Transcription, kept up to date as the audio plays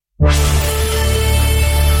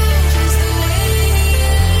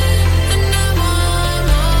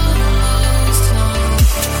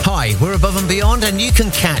Hi, we're Above and Beyond, and you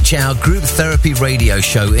can catch our group therapy radio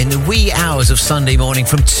show in the wee hours of Sunday morning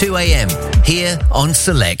from 2 a.m. here on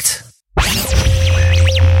Select.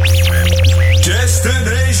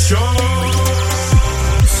 Destination.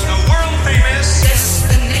 The world famous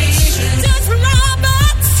Destination. Joshua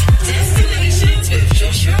Roberts. Destination with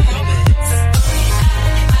Joshua Roberts.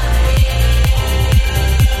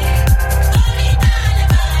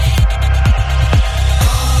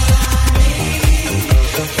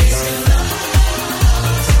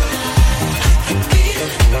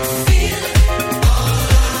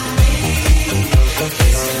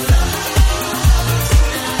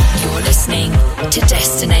 You're listening to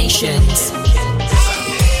Destinations.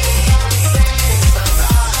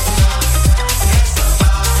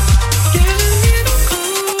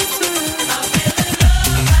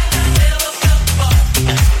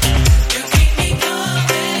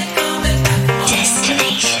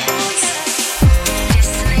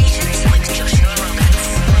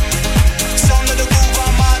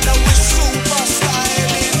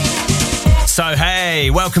 So, hey,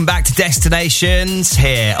 welcome back to Destinations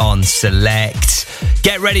here on Select.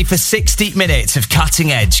 Get ready for 60 minutes of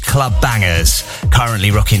cutting-edge club bangers,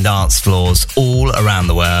 currently rocking dance floors all around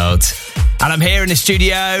the world. And I'm here in the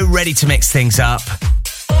studio, ready to mix things up.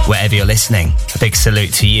 Wherever you're listening, a big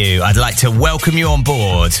salute to you. I'd like to welcome you on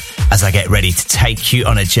board as I get ready to take you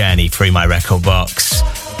on a journey through my record box.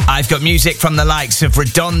 I've got music from the likes of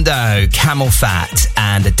Redondo, Camel Fat,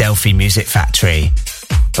 and the Delphi Music Factory.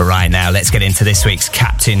 But right now, let's get into this week's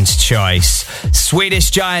Captain's Choice.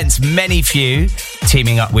 Swedish giants Many Few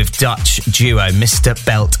teaming up with Dutch duo Mr.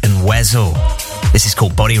 Belt and Wessel. This is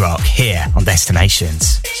called Body Rock here on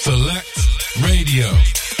Destinations. Select Radio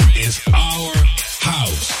is our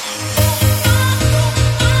house.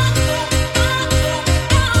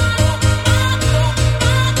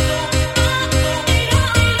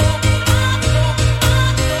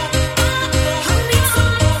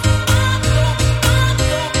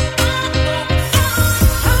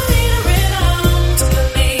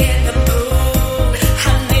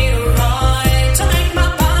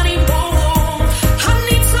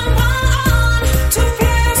 Someone to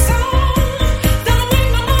play a song that will make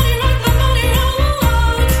my body rock, my body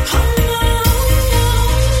roll.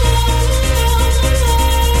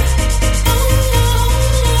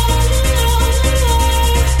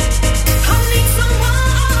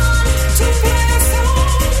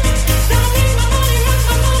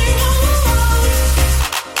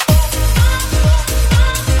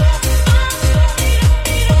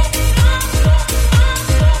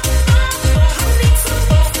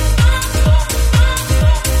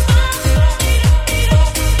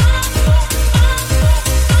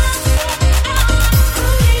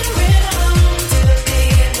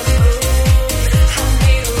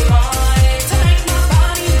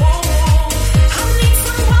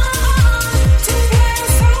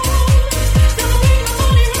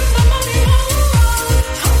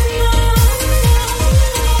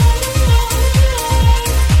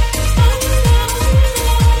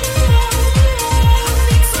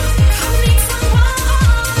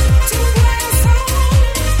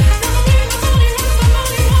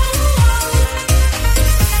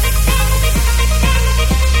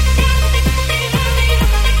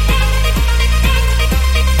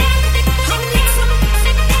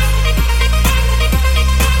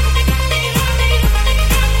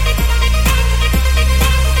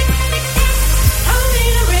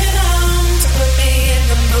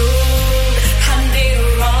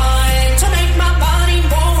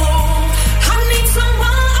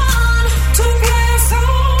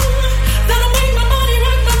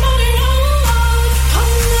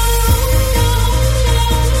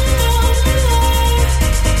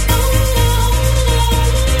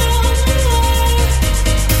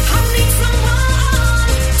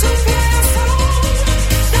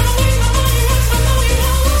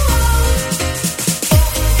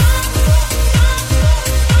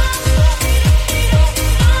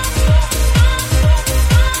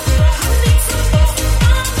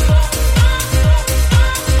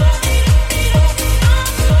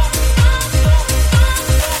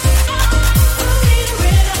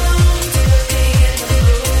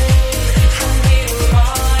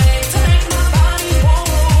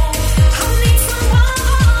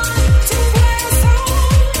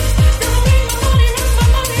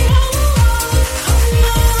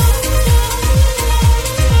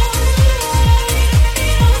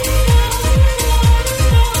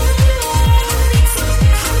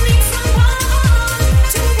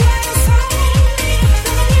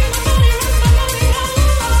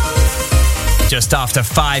 just after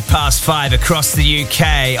 5:05 across the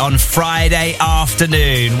UK on Friday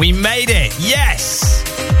afternoon. We made it, yes!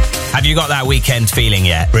 Have you got that weekend feeling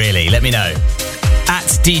yet, really? Let me know. At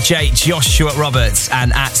DJ Joshua Roberts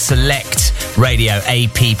and at Select Radio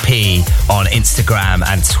APP on Instagram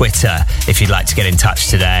and Twitter if you'd like to get in touch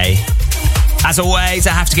today. As always,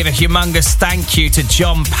 I have to give a humongous thank you to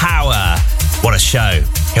John Power. What a show.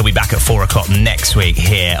 He'll be back at 4 o'clock next week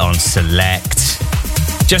here on Select.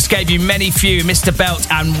 Just gave you Many Few, Mr. Belt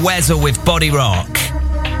and Wezel with Body Rock.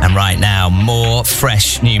 And right now, more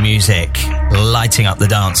fresh new music lighting up the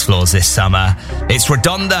dance floors this summer. It's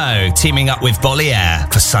Redondo teaming up with Bollier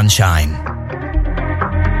for Sunshine.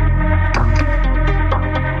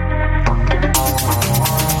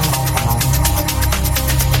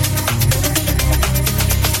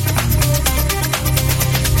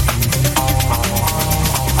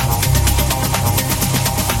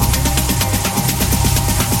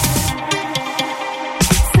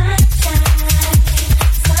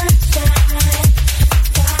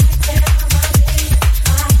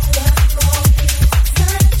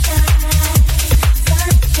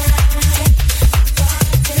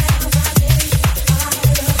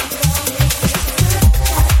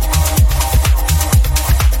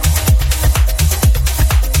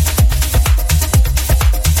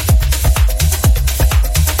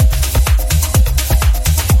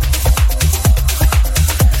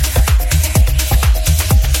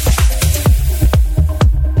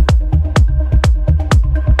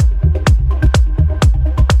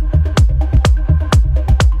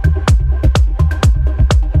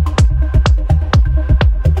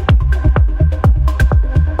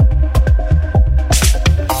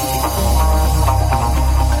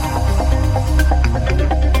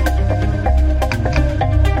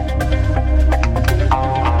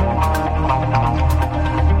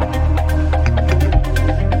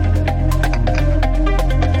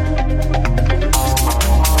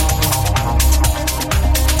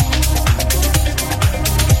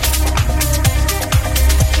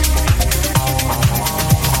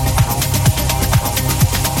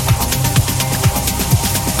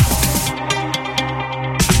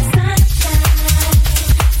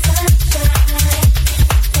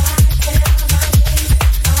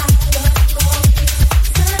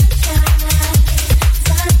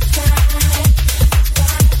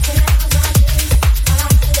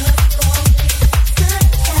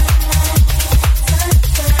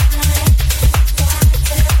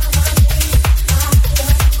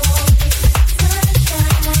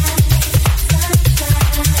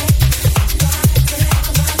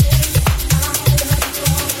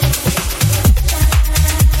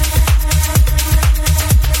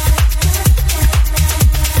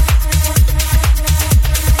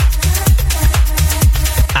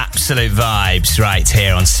 Absolute vibes right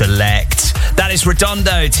here on Select. That is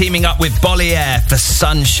Redondo teaming up with Bollier for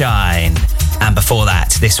Sunshine. And before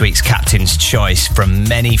that, this week's Captain's Choice from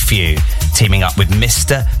Many Few teaming up with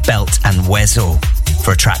Mr. Belt and Wezel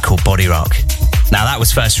for a track called Body Rock. Now that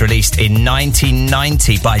was first released in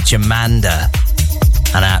 1990 by Jamanda.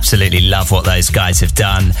 And I absolutely love what those guys have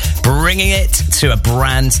done, bringing it to a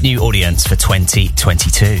brand new audience for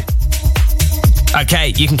 2022.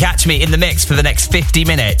 Okay, you can catch me in the mix for the next 50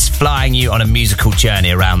 minutes, flying you on a musical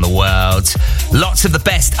journey around the world. Lots of the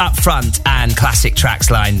best upfront and classic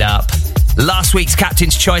tracks lined up. Last week's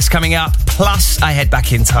Captain's Choice coming up, plus I head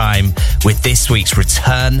back in time with this week's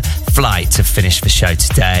Return Flight to finish the show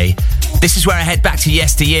today. This is where I head back to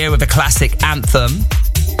yesteryear with a classic anthem.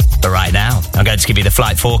 But right now, I'm going to give you the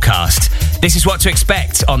flight forecast. This is what to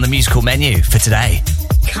expect on the musical menu for today.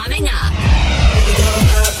 Coming up.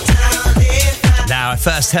 Now, I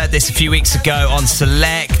first heard this a few weeks ago on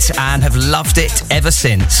Select and have loved it ever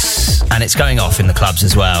since. And it's going off in the clubs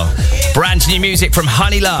as well. Brand new music from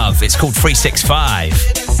Honey Love. It's called 365.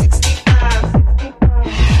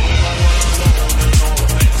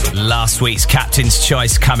 Last week's Captain's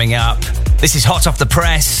Choice coming up. This is hot off the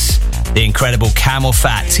press. The incredible Camel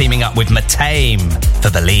Fat teaming up with Matame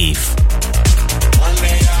for Believe.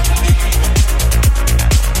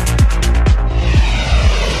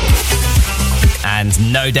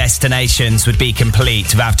 And No Destinations would be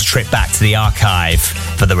complete without a trip back to the archive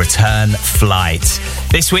for the Return Flight.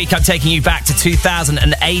 This week I'm taking you back to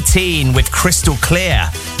 2018 with Crystal Clear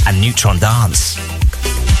and Neutron Dance.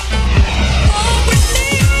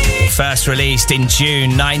 First released in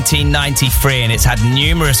June 1993, and it's had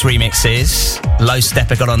numerous remixes. Low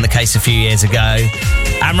Stepper got on the case a few years ago.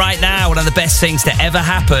 And right now, one of the best things to ever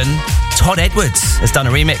happen, Todd Edwards has done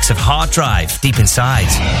a remix of Hard Drive, Deep Inside.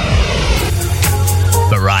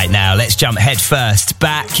 But right now, let's jump head first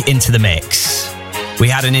back into the mix. We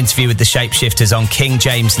had an interview with the Shapeshifters on King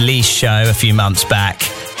James Lee's show a few months back.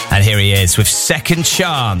 And here he is with Second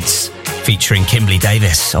Chance, featuring Kimberly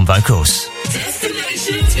Davis on vocals.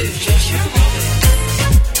 Destinations with Joshua Roberts.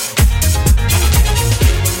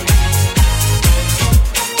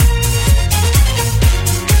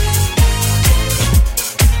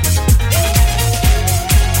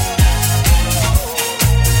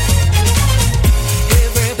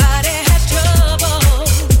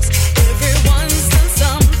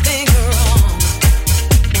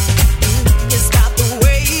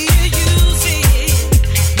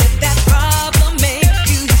 Problem make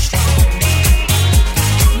you strong.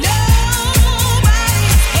 No.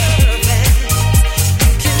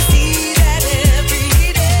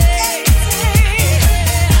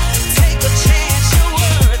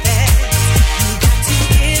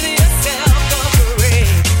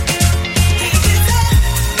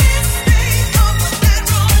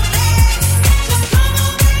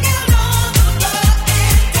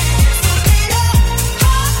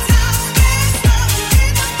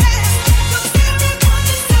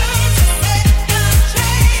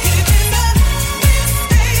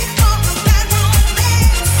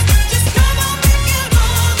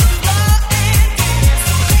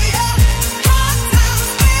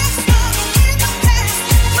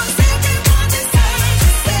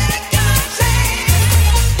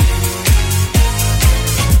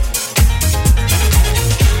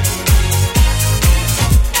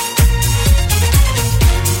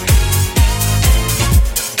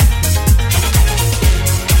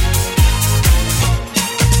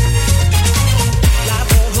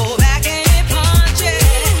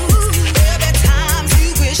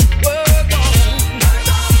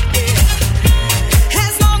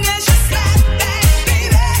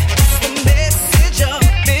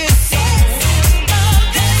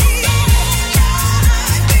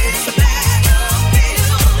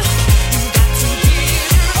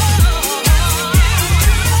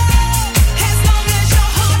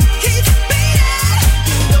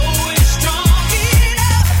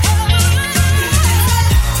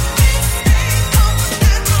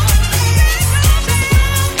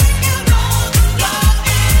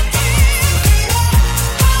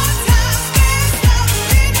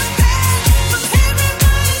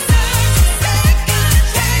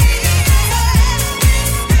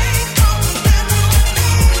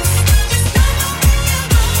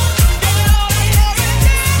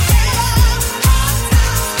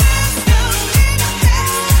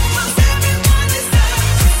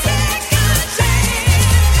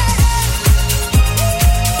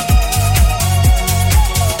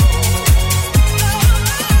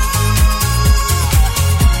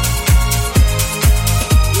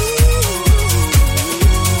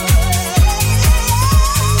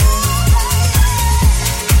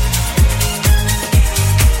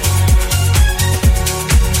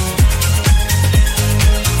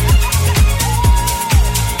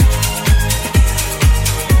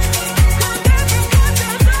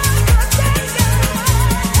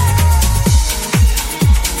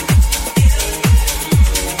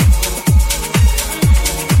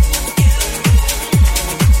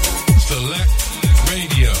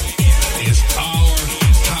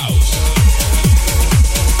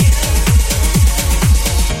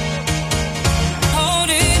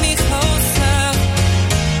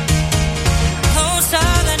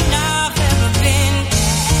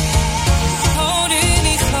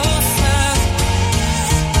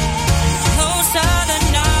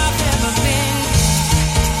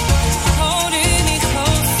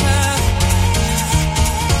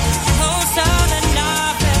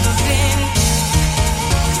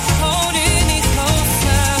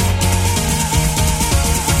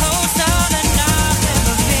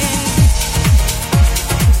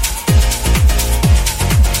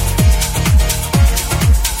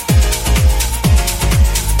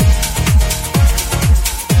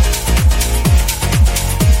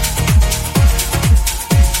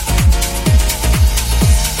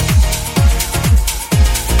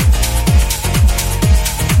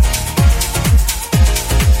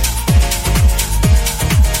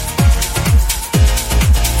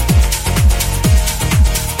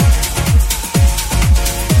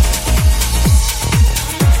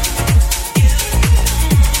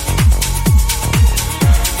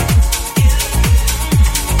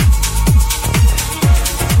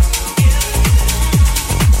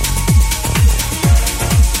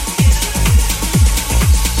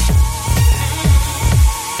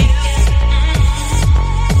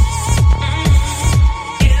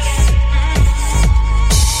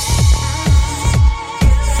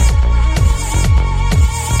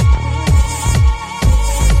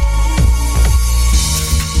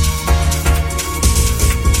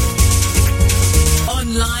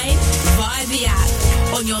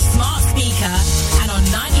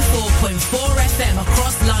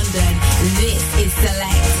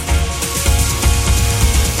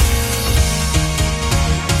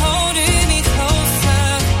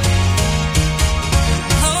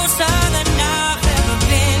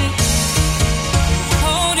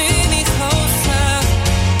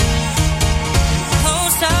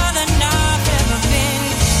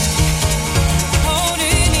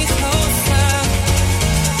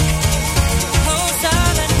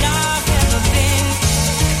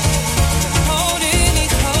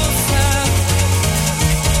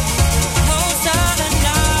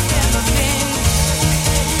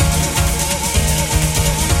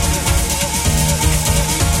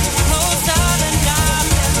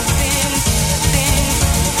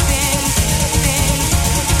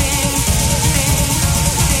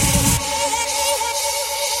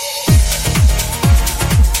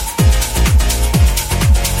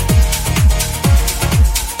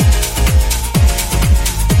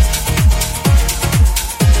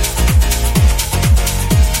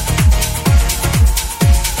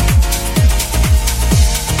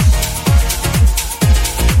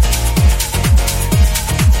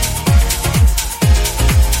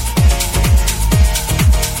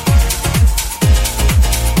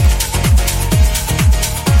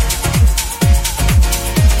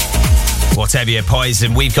 Heavier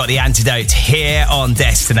Poison. We've got the antidote here on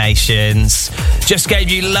Destinations. Just gave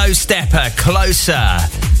you Low Stepper, Closer,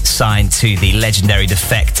 signed to the legendary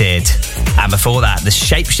Defected. And before that, the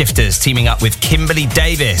Shapeshifters teaming up with Kimberly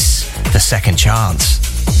Davis for Second Chance.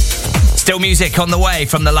 Still music on the way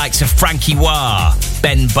from the likes of Frankie Wah,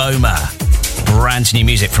 Ben Boma. Brand new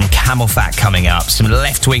music from Camel Fat coming up. Some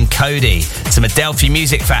Left Wing Cody, some Adelphi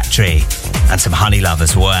Music Factory, and some Honey Love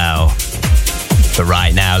as well. But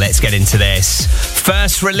right now, let's get into this.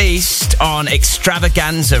 First released on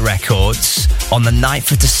Extravaganza Records on the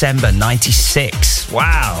 9th of December, 96.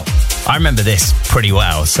 Wow. I remember this pretty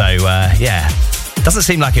well. So, yeah, doesn't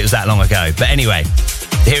seem like it was that long ago. But anyway,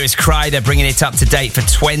 here is Kryder bringing it up to date for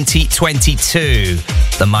 2022.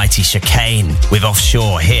 The mighty Chicane with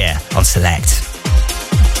Offshore here on Select.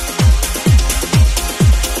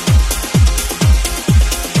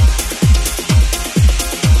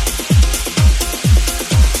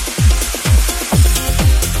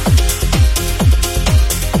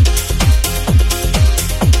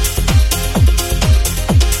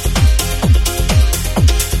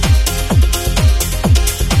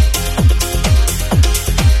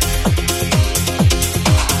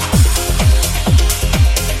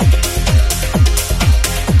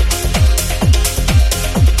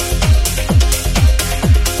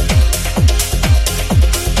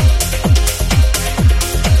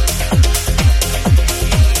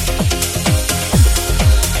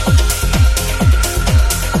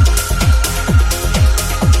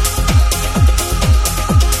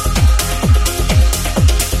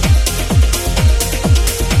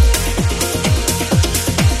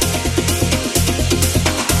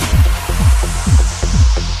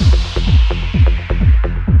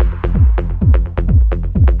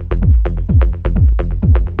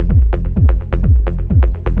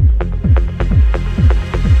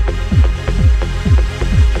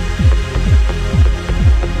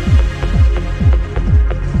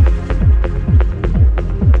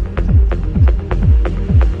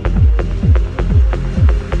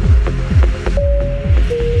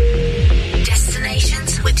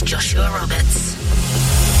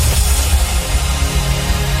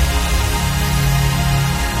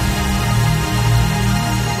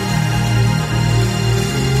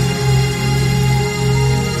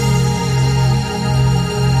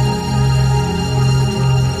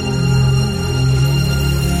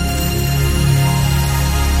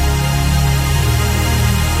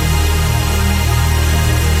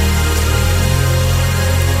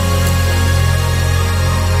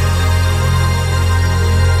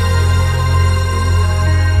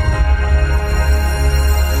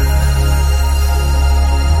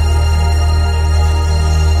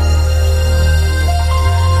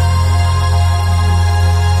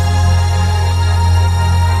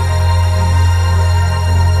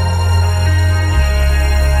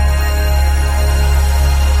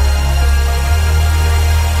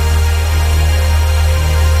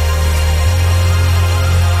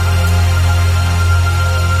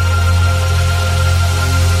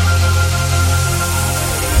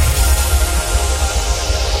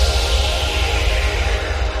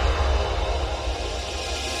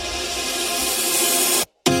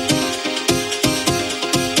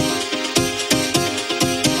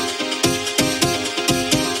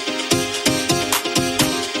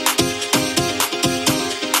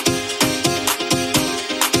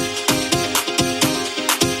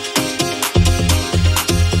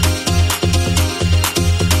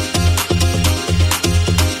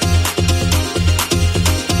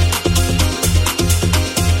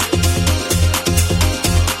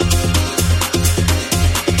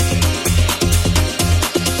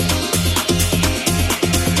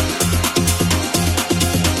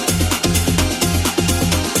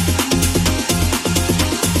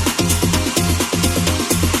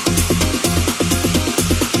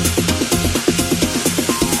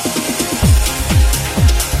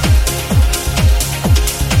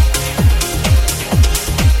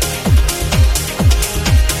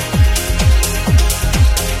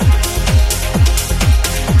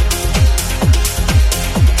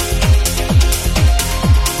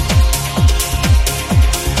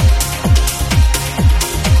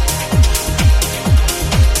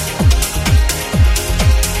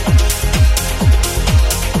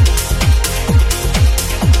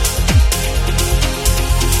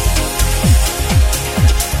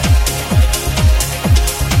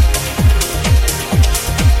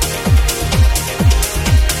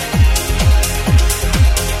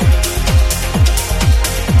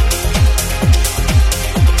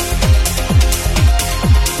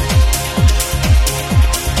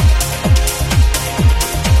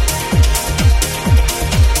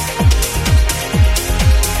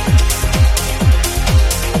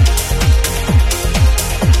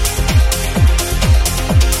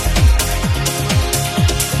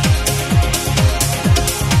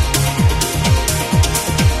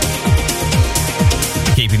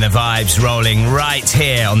 the vibes rolling right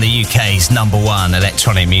here on the UK's #1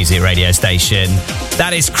 electronic music radio station.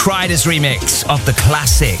 That is Kryder's remix of the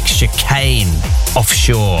classic Chicane,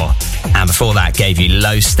 Offshore. And before that, gave you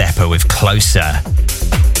Low Stepper with Closer.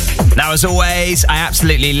 Now, as always, I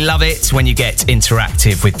absolutely love it when you get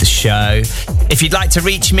interactive with the show. If you'd like to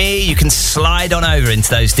reach me, you can slide on over into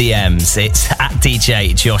those DMs. It's at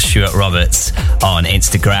DJ Joshua Roberts on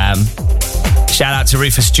Instagram. Shout out to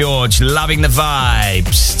Rufus George, loving the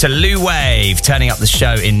vibes. To Lou Wave, turning up the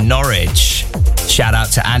show in Norwich. Shout out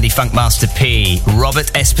to Andy Funkmaster P, Robert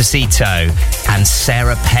Esposito, and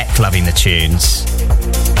Sarah Peck, loving the tunes.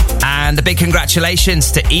 And a big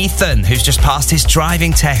congratulations to Ethan, who's just passed his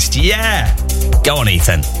driving test. Yeah! Go on,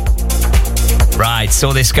 Ethan. Right,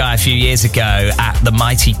 saw this guy a few years ago at the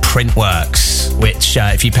Mighty Printworks, which,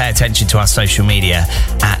 if you pay attention to our social media,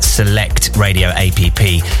 at Select Radio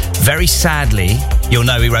APP, very sadly, you'll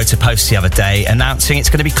know we wrote a post the other day announcing it's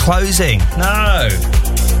going to be closing. No!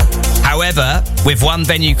 However, with one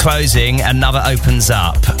venue closing, another opens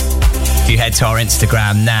up. If you head to our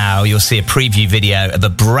Instagram now, you'll see a preview video of a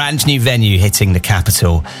brand new venue hitting the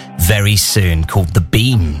capital very soon called The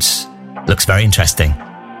Beams. Looks very interesting.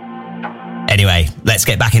 Anyway, let's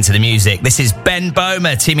get back into the music. This is Ben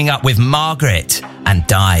Böhmer teaming up with Margaret and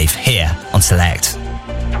Dive here on Select.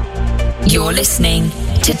 You're listening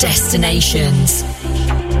to Destinations.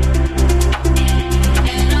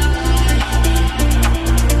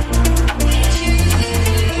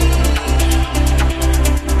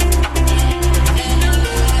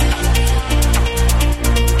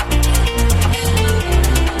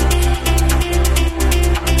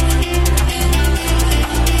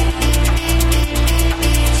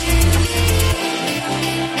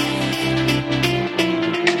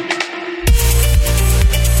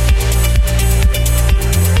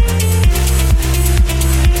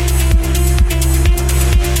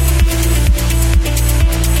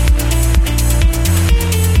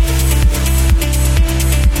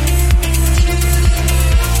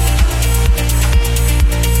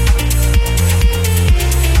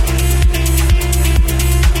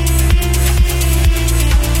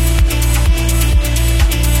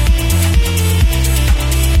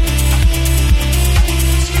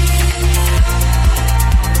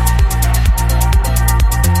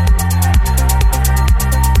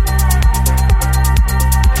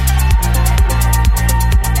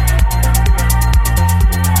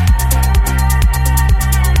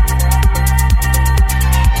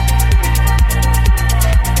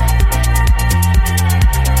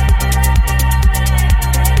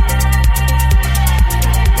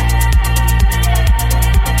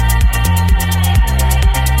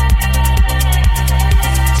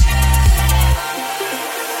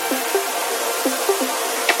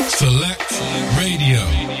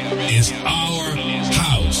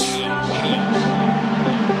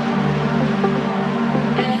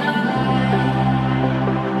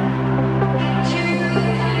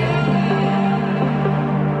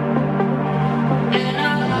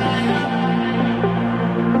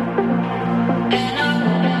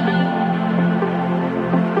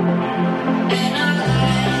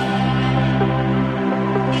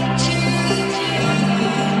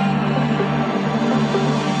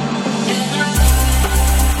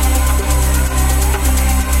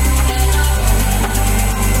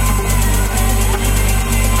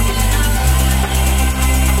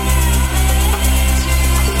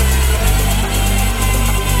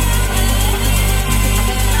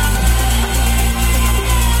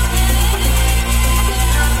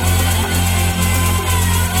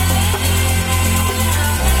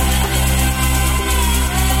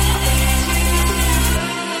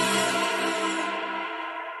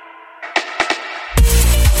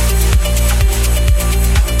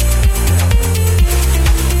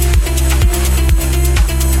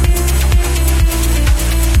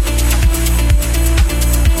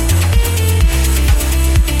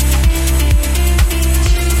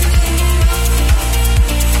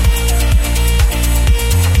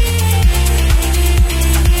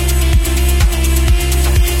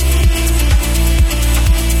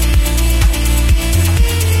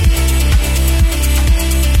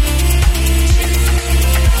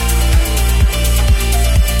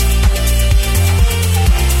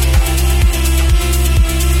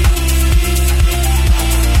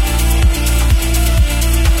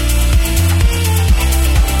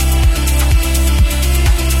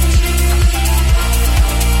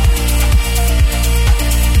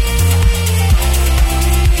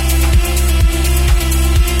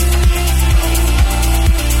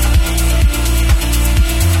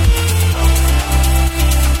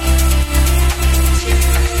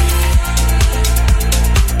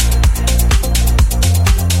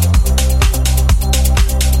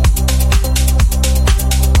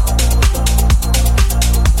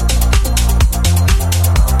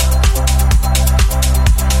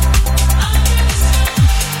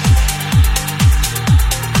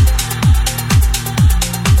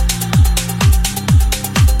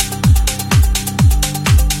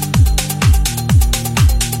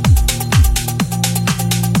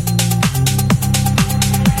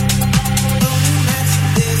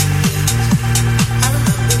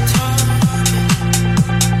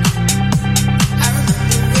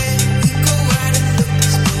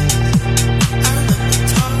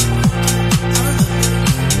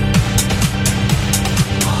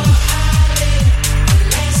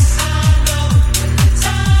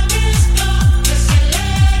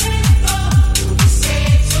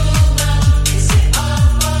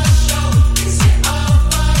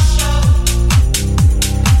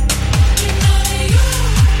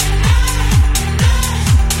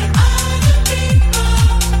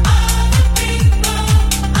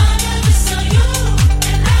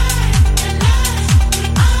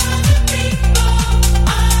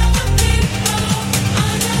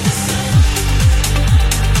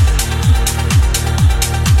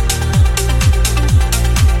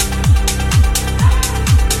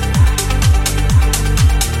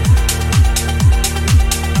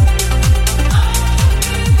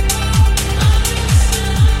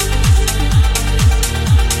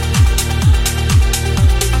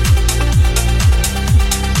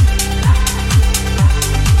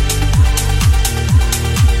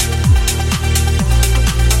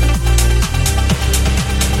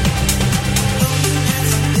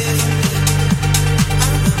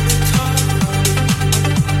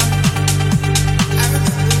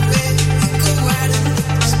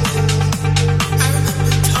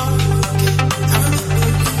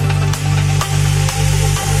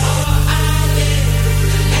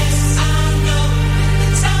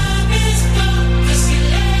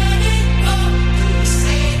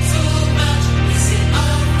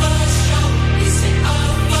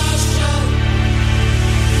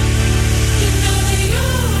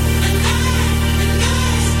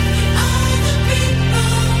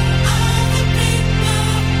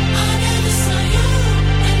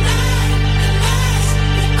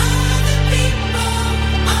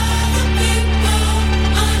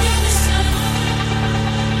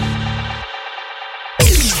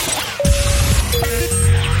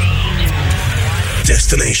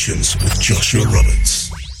 Destinations with Joshua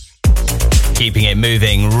Roberts. Keeping it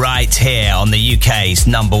moving right here on the UK's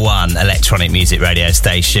 #1 electronic music radio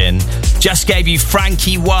station. Just gave you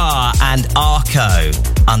Frankie Wah and Arco,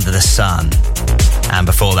 Under the Sun. And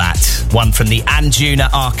before that, one from the Anjuna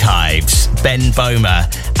archives, Ben Boma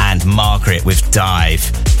and Margaret with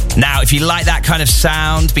Dive. Now, if you like that kind of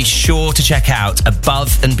sound, be sure to check out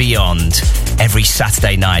Above and Beyond every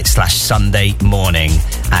Saturday night / Sunday morning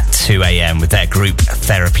at 2 a.m. with their group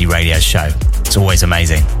therapy radio show. It's always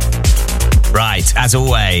amazing. Right, as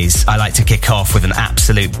always, I like to kick off with an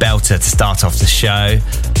absolute belter to start off the show.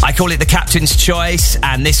 I call it the Captain's Choice,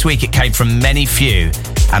 and this week it came from Many Few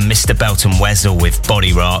and Mr. Belton Wessel with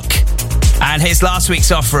Body Rock. And here's last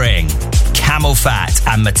week's offering, Camel Fat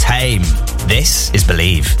and Matame. This is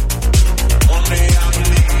Believe. One day I'll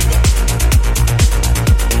believe.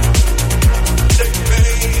 Take the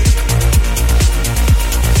pain.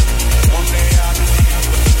 One day I'll believe.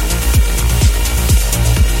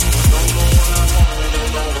 Don't know what I want,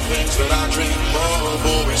 don't know the things that I dream of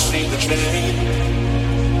always seem to change.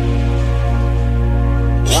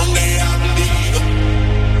 One day I believe.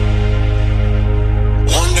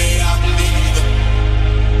 One day I believe.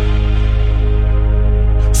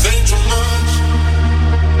 Think too much.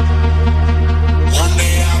 One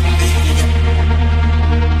day I believe.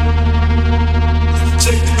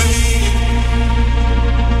 Take the believe.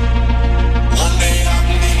 One day I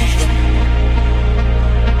believe.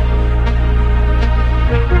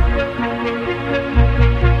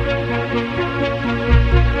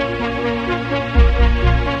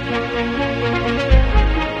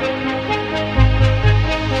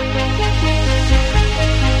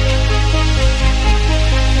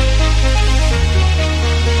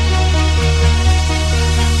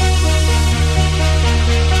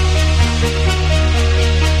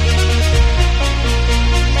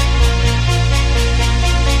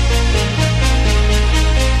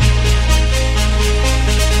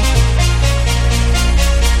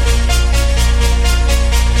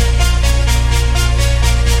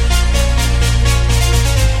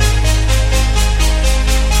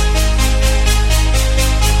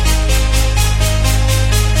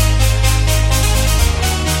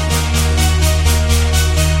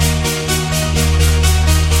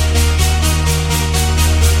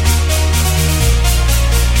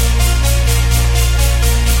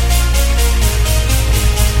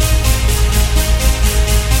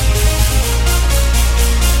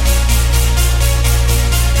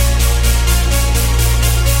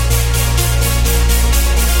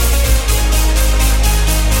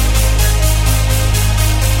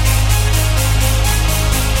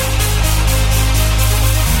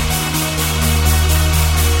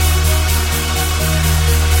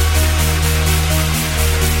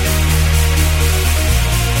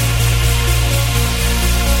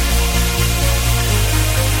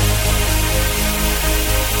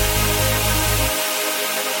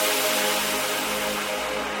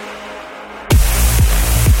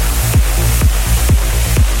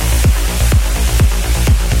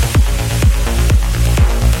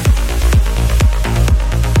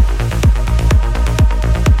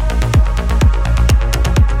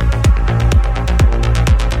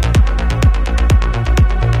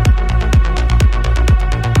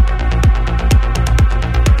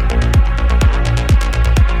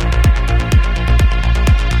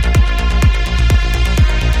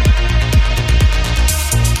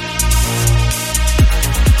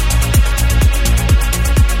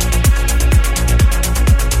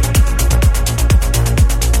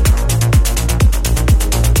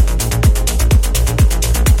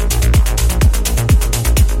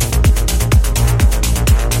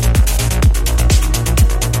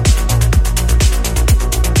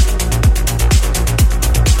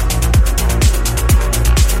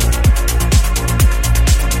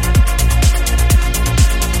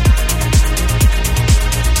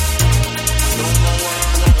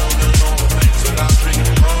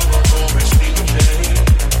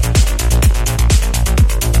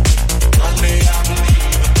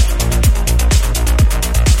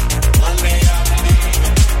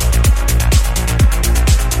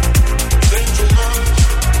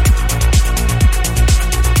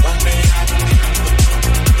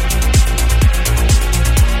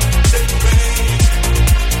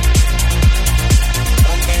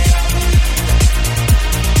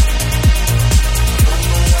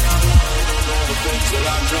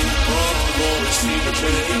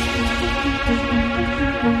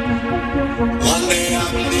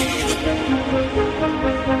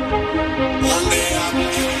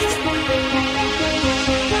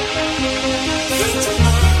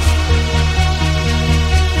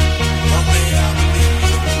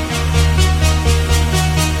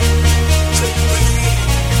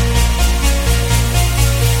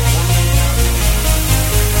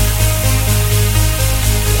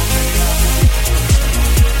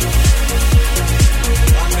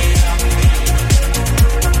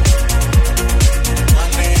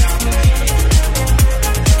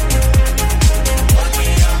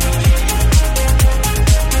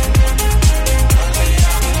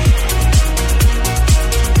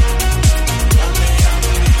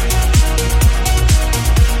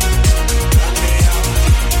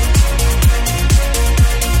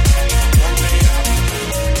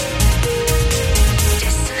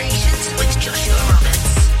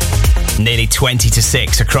 20 to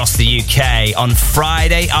 6 across the UK on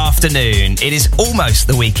Friday afternoon. It is almost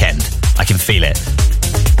the weekend. I can feel it.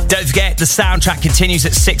 Don't forget, the soundtrack continues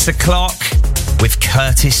at 6 o'clock with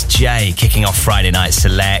Curtis J kicking off Friday Night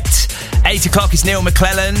Select. 8 o'clock is Neil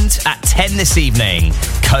McClelland. At 10 this evening,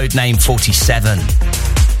 Codename 47.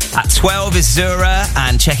 At 12 is Zura,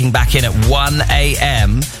 and checking back in at 1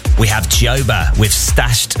 a.m, we have Joba with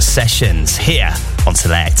Stashed Sessions here on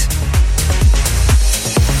Select.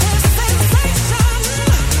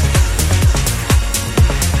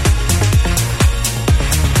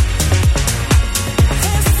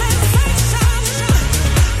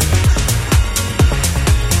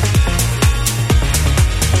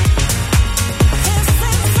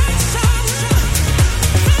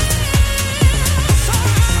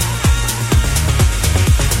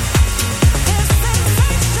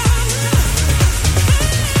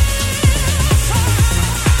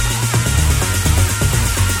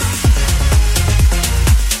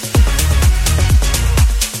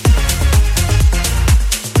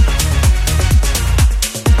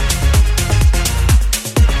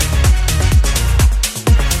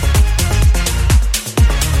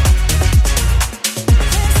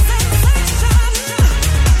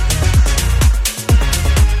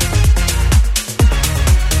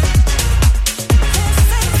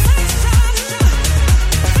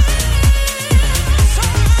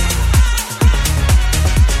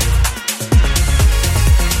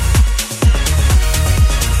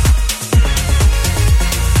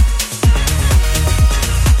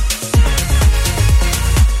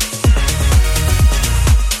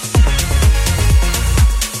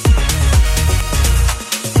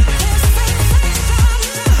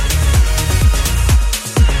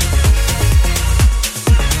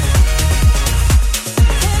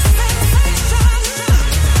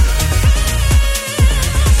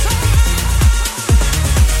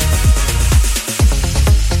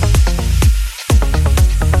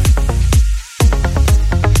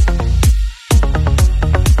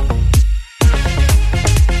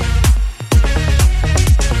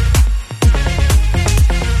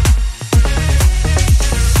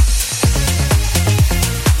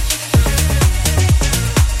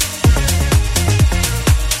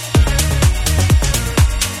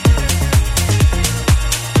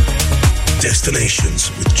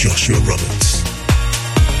 Destinations with Joshua Roberts.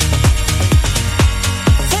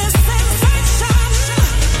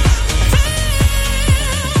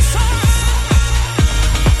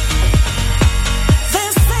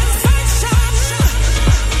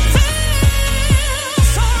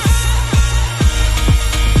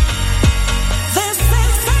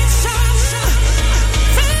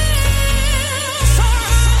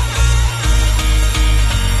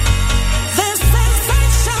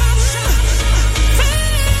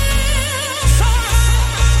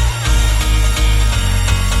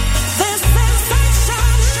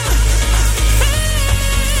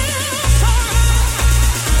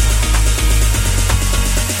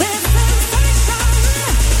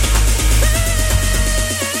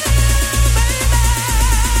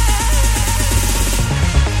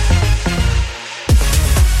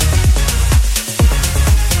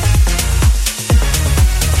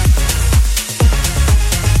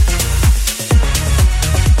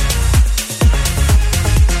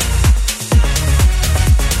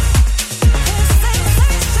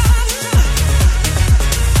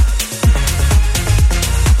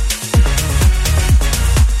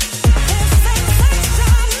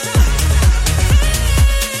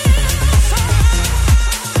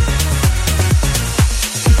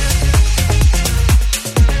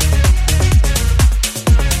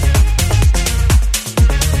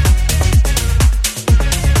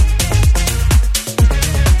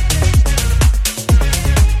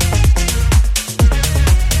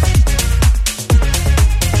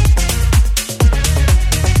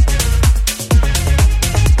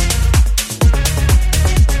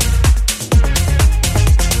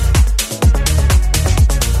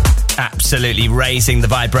 Absolutely raising the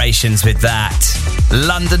vibrations with that.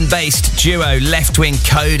 London-based duo Leftwing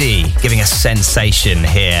Cody giving us sensation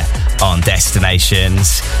here on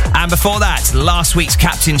Destinations. And before that, last week's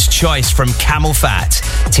Captain's Choice from Camel Fat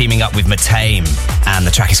teaming up with Matame, and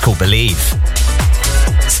the track is called Believe.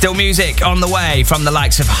 Still music on the way from the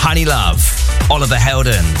likes of Honey Love, Oliver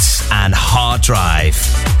Heldens and Hard Drive.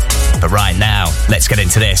 But right now, let's get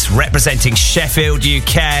into this. Representing Sheffield,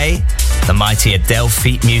 UK, the mighty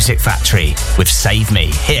Adelphi Music Factory with Save Me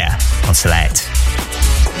here on Select.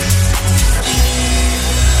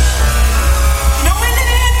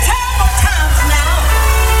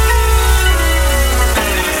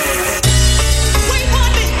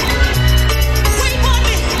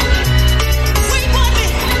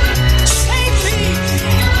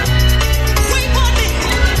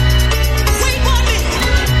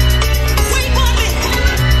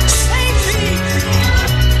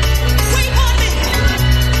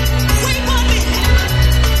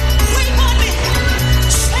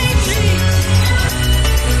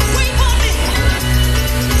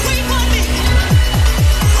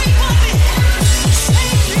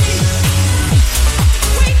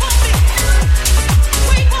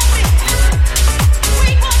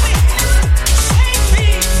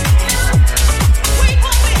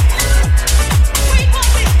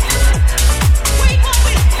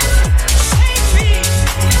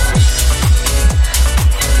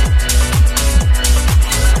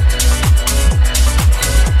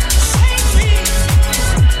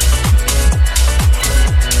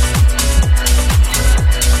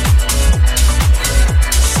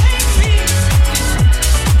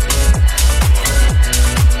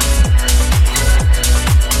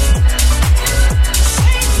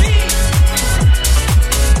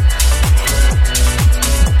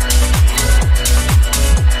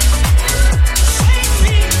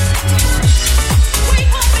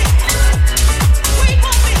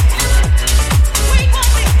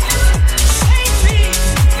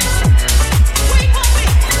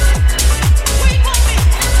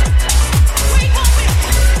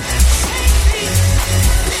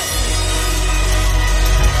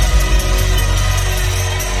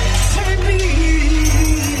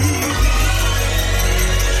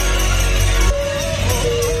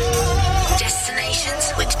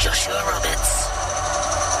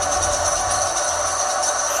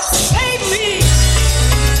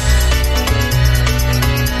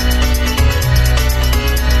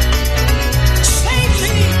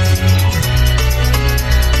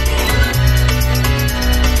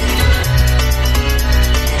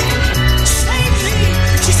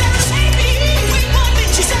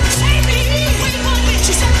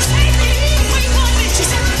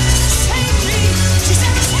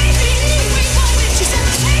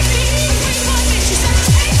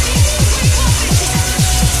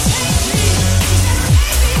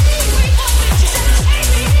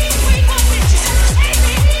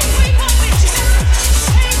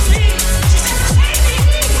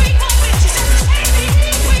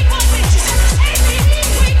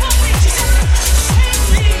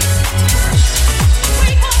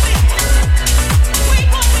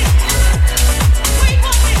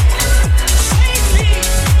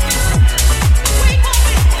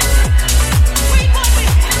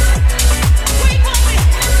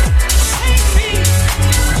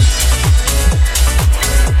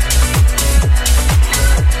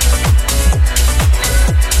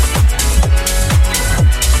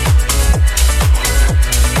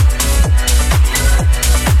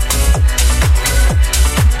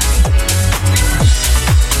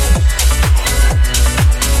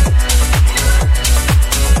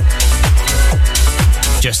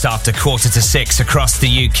 Just after 6:15 across the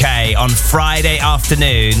UK on Friday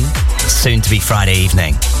afternoon, soon to be Friday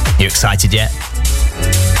evening. You excited yet?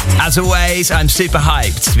 As always, I'm super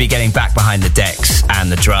hyped to be getting back behind the decks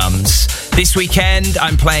and the drums. This weekend,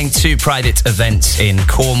 I'm playing 2 private events in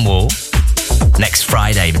Cornwall. Next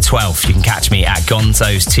Friday, the 12th, you can catch me at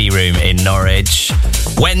Gonzo's Tea Room in Norwich.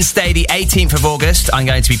 Wednesday, the 18th of August, I'm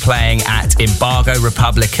going to be playing at Embargo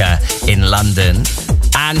Republica in London.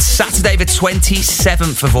 And Saturday, the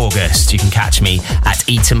 27th of August, you can catch me at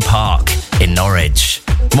Eaton Park in Norwich.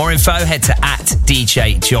 For more info, head to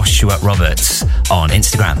 @DJ Joshua Roberts on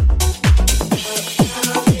Instagram.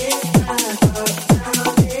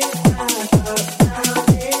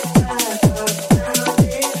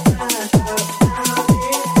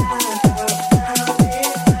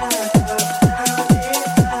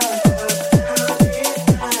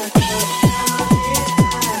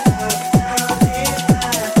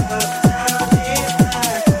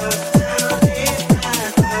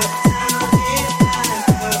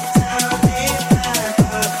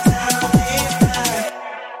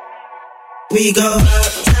 We go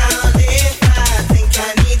uptown if I think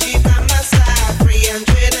I need you by my side.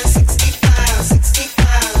 365,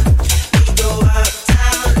 65. We go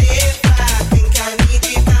uptown if I think I need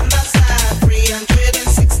you by my side.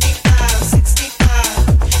 365, 65.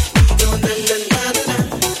 We go na na na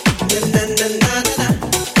na na na na na na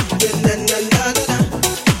na na na na na.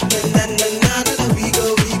 We go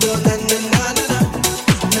na na na na na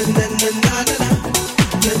na na na na na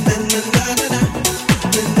na na na na.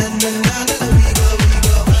 We go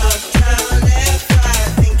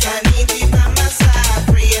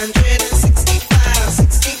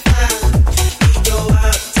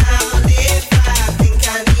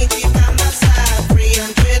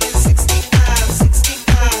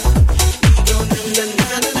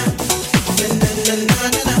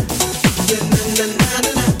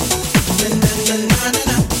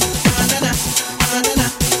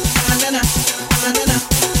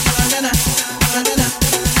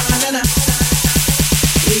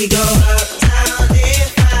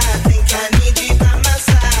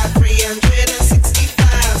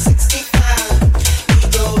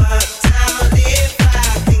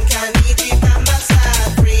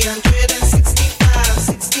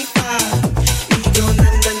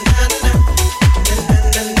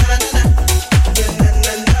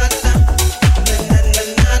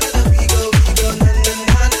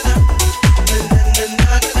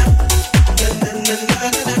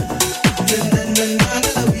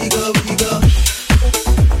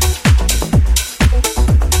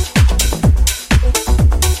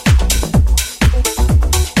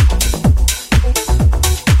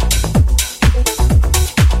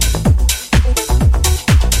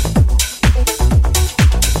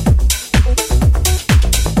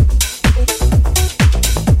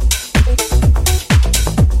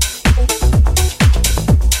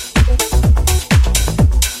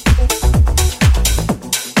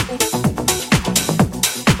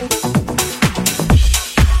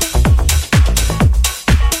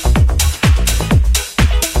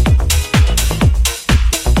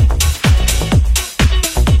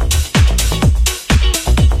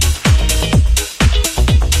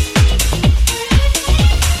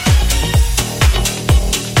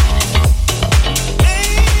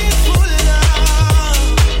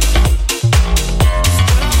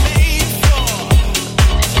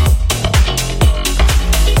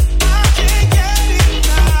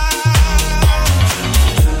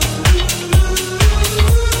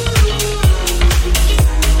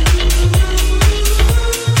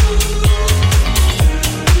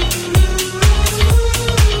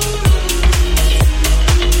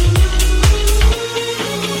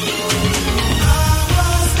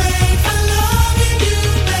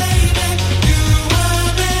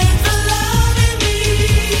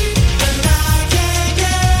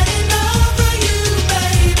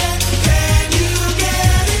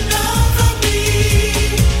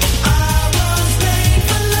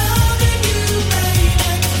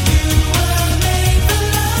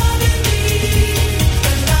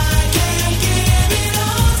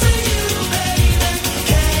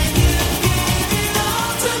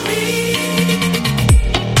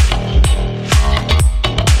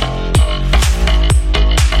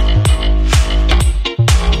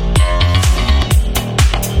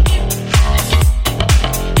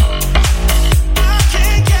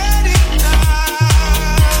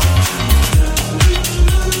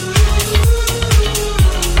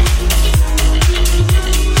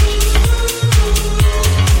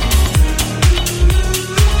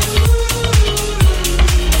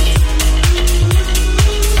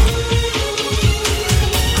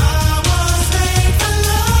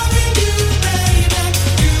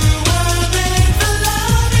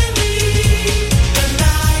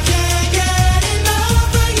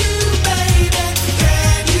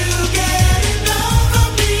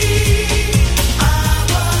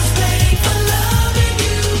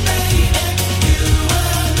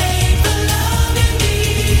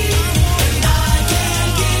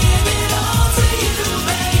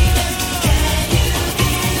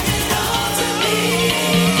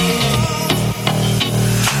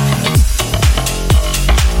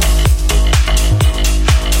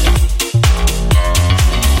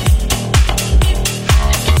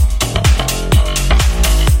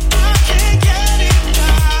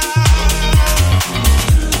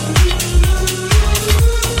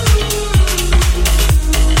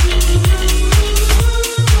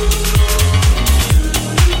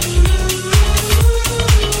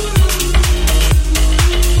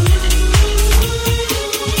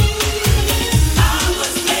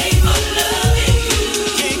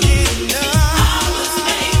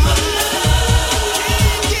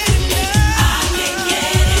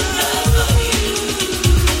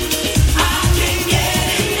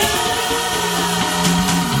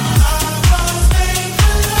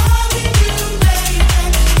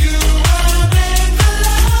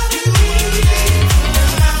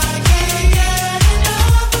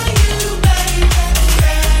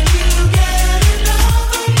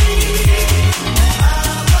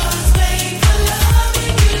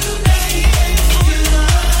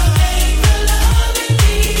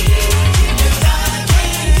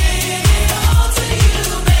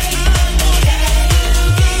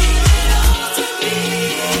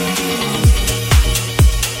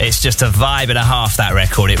It's just a vibe and a half, that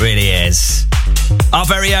record. It really is. Our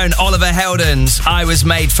very own Oliver Heldens, I Was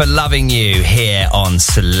Made for Loving You, here on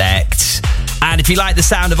Select. And if you like the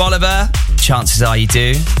sound of Oliver, chances are you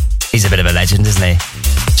do. He's a bit of a legend, isn't he?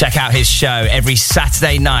 Check out his show every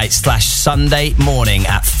Saturday night / Sunday morning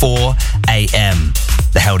at 4 a.m.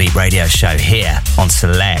 The Held Eat Radio Show here on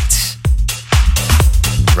Select.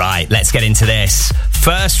 Right, let's get into this.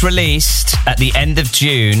 First released at the end of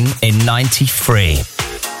June in '93,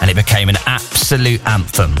 and it became an absolute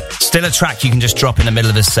anthem. Still a track you can just drop in the middle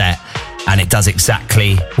of a set, and it does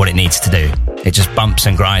exactly what it needs to do. It just bumps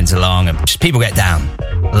and grinds along, and just people get down.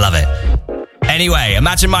 Love it. Anyway,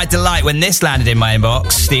 imagine my delight when this landed in my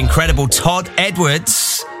inbox. The incredible Todd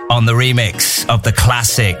Edwards on the remix of the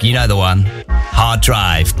classic, you know the one, Hard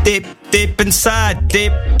Drive. Dip, dip inside,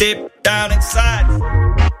 dip, dip down inside.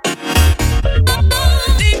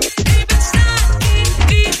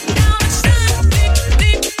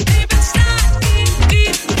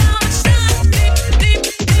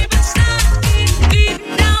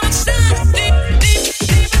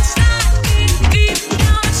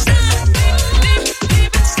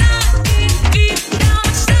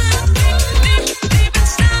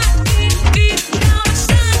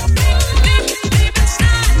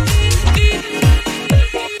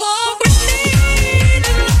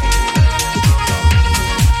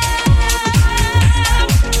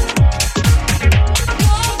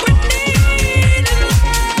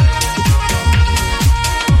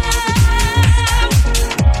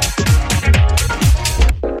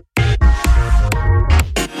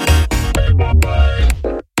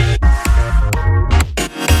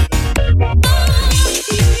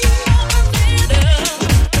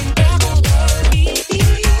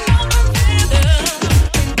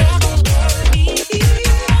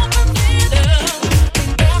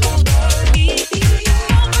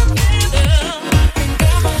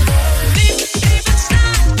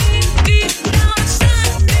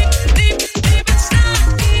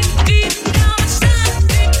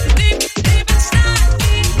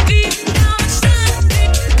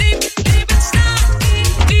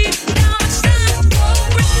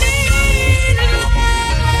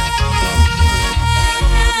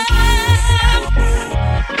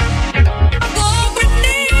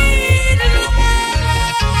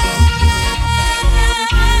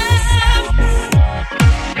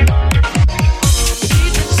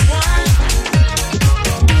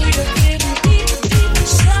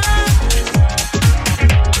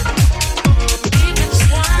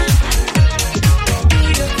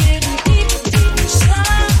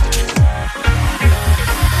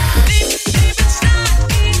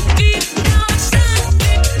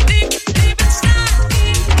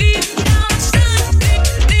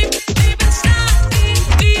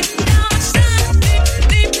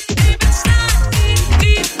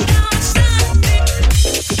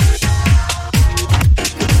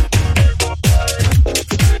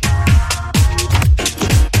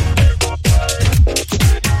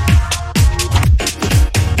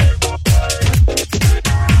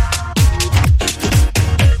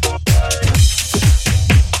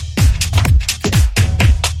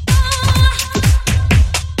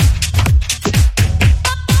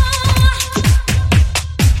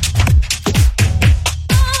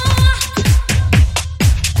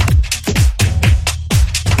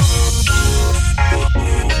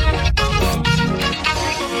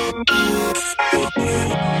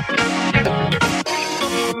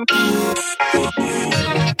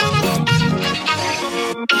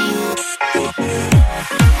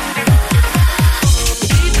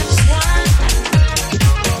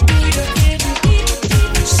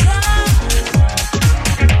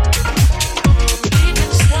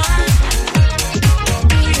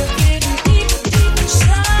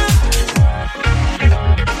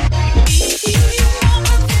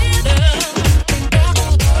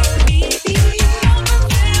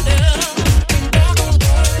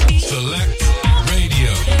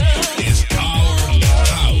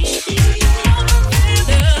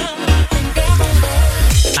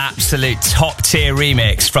 Absolute top tier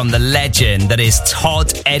remix from the legend that is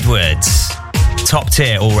Todd Edwards. Top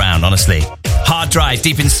tier all round, honestly. Hard Drive,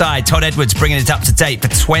 Deep Inside, Todd Edwards bringing it up to date for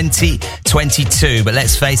 2022. But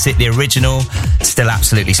let's face it, the original still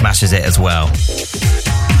absolutely smashes it as well.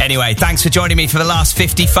 Anyway, thanks for joining me for the last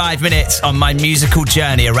 55 minutes on my musical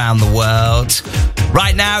journey around the world.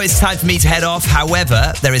 Right now, it's time for me to head off.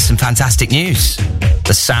 However, there is some fantastic news.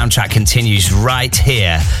 The soundtrack continues right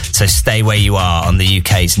here, so stay where you are on the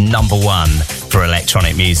UK's #1 for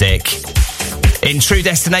electronic music. In true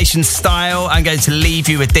Destination style, I'm going to leave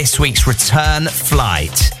you with this week's Return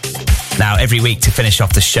Flight. Now, every week to finish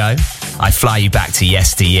off the show, I fly you back to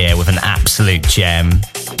yesteryear with an absolute gem.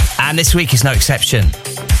 And this week is no exception.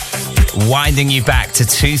 Winding you back to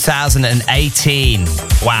 2018.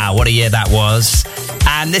 Wow, what a year that was.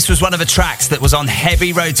 And this was one of the tracks that was on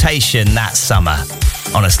heavy rotation that summer.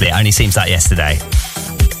 Honestly, it only seems like yesterday.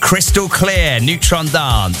 Crystal Clear, Neutron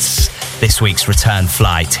Dance. This week's return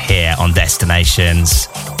flight here on Destinations.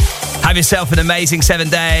 Have yourself an amazing 7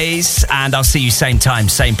 days, and I'll see you same time,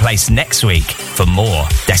 same place next week for more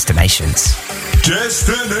Destinations.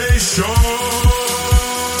 Destinations.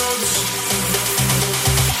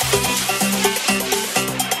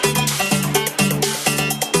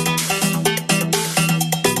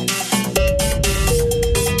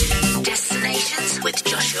 Destinations with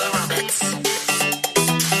Joshua Roberts.